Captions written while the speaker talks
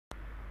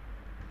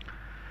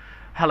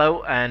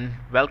Hello and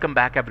welcome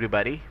back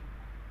everybody.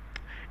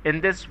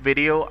 In this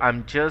video,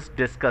 I'm just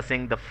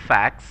discussing the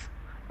facts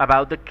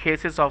about the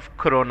cases of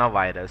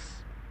coronavirus.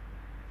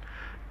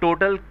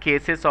 Total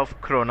cases of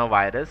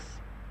coronavirus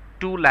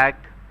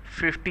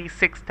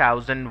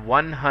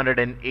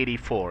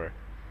 2,56,184.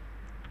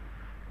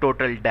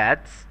 Total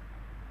deaths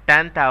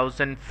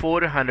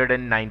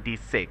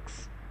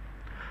 10,496.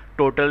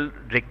 Total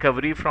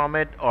recovery from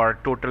it or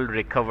total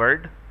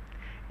recovered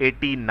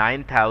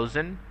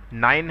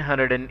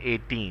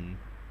 89,918.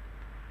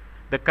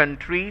 The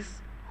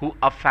countries who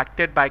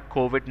affected by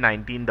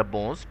COVID-19 the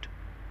most,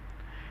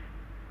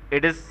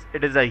 it is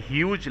a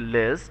huge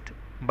list,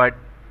 but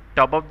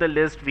top of the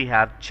list we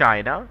have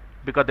China,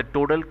 because the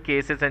total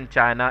cases in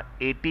China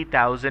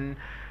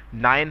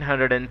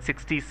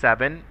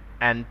 80,967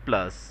 and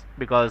plus,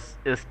 because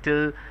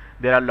still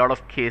there are a lot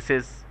of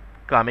cases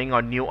coming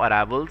on new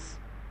arrivals.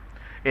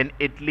 In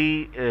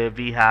Italy,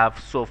 we have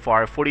so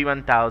far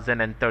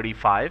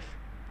 41,035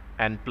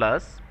 and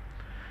plus,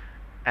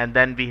 and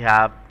then we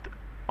have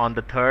on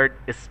the third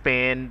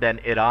Spain, then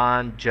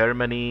Iran,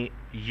 Germany,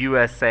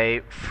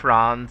 USA,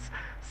 France,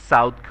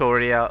 South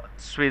Korea,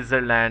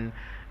 Switzerland,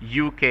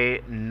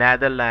 UK,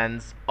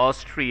 Netherlands,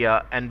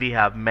 Austria, and we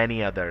have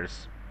many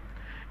others.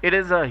 It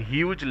is a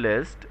huge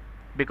list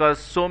because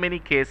so many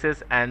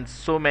cases and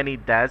so many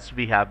deaths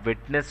we have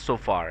witnessed so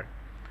far.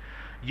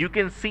 You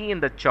can see in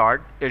the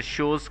chart it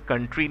shows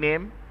country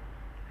name,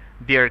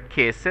 their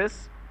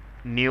cases,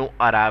 new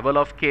arrival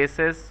of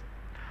cases,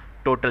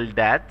 total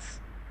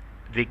deaths,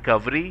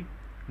 recovery,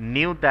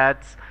 new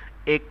deaths,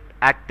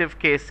 active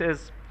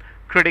cases,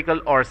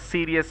 critical or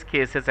serious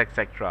cases,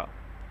 etc.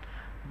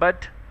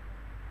 But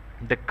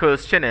the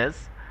question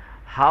is,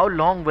 how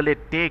long will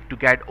it take to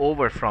get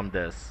over from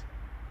this?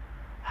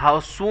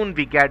 How soon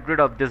we get rid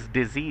of this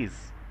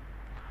disease?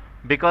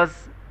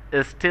 Because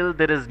still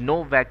there is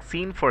no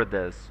vaccine for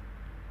this.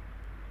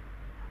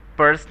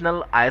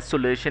 Personal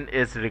isolation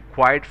is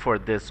required for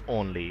this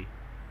only.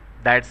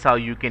 That's how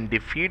you can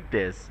defeat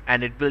this,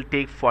 and it will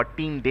take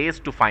 14 days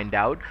to find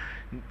out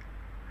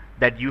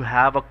that you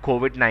have a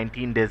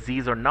COVID-19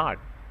 disease or not.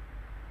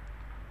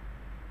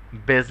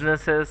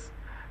 Businesses,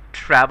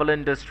 travel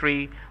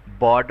industry,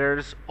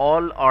 borders,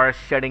 all are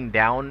shutting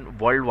down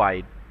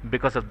worldwide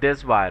because of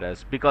this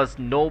virus, because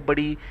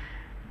nobody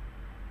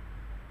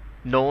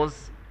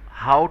knows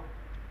how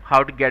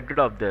to get rid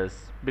of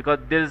this, because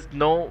there is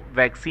no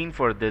vaccine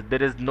for this,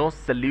 there is no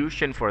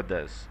solution for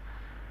this.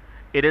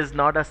 It is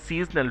not a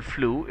seasonal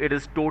flu, it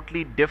is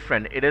totally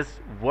different, it is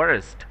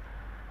worst.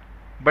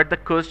 But the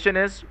question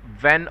is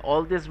when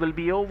all this will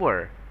be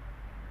over,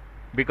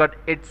 because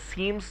it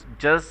seems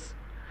just,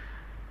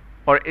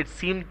 or it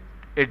seemed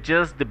it's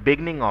just the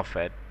beginning of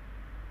it.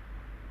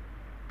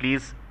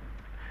 Please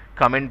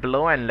comment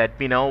below and let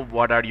me know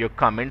what are your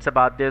comments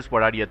about this,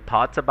 what are your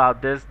thoughts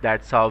about this.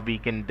 That's how we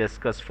can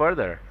discuss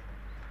further.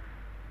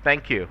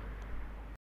 Thank you.